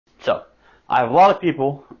I have a lot of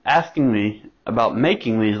people asking me about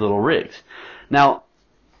making these little rigs. Now,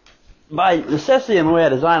 by necessity and the way I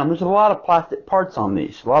design them, there's a lot of plastic parts on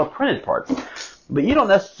these, a lot of printed parts. But you don't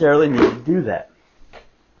necessarily need to do that.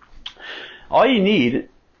 All you need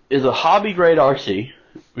is a hobby grade RC,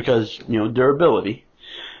 because, durability,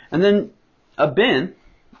 and then a bin.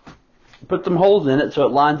 Put some holes in it so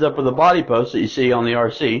it lines up with the body post that you see on the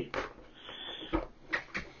RC.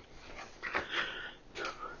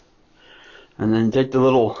 And then take the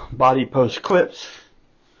little body post clips.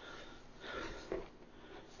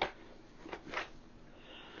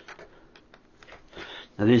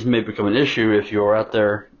 Now these may become an issue if you're out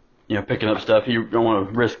there, picking up stuff. You don't want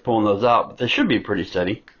to risk pulling those out, but they should be pretty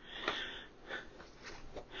steady.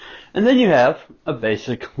 And then you have a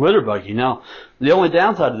basic Litterbuggie. Now, the only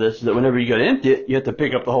downside of this is that whenever you go to empty it, you have to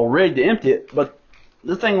pick up the whole rig to empty it, but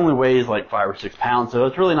the thing only weighs like 5 or 6 pounds, so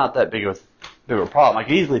it's really not that big of a problem. I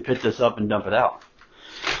can easily pick this up and dump it out.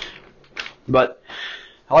 But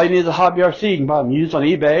all you need is a hobby RC. You can buy them used on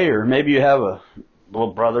eBay, or maybe you have a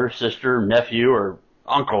little brother, sister, nephew, or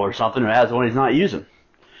uncle or something who has one he's not using.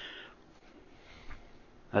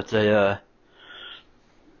 That's a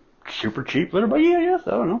super cheap Litterbuggie, I guess.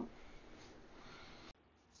 I don't know.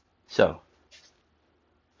 So,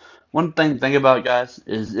 one thing to think about, guys,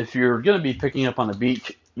 is if you're going to be picking up on the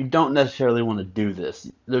beach, you don't necessarily want to do this.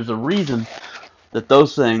 There's a reason that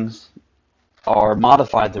those things are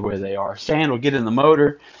modified the way they are. Sand will get in the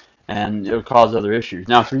motor, and it'll cause other issues.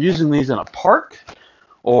 Now, if you're using these in a park,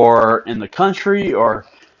 or in the country, or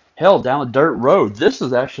hell, down a dirt road, this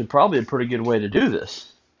is actually probably a pretty good way to do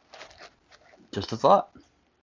this. Just a thought.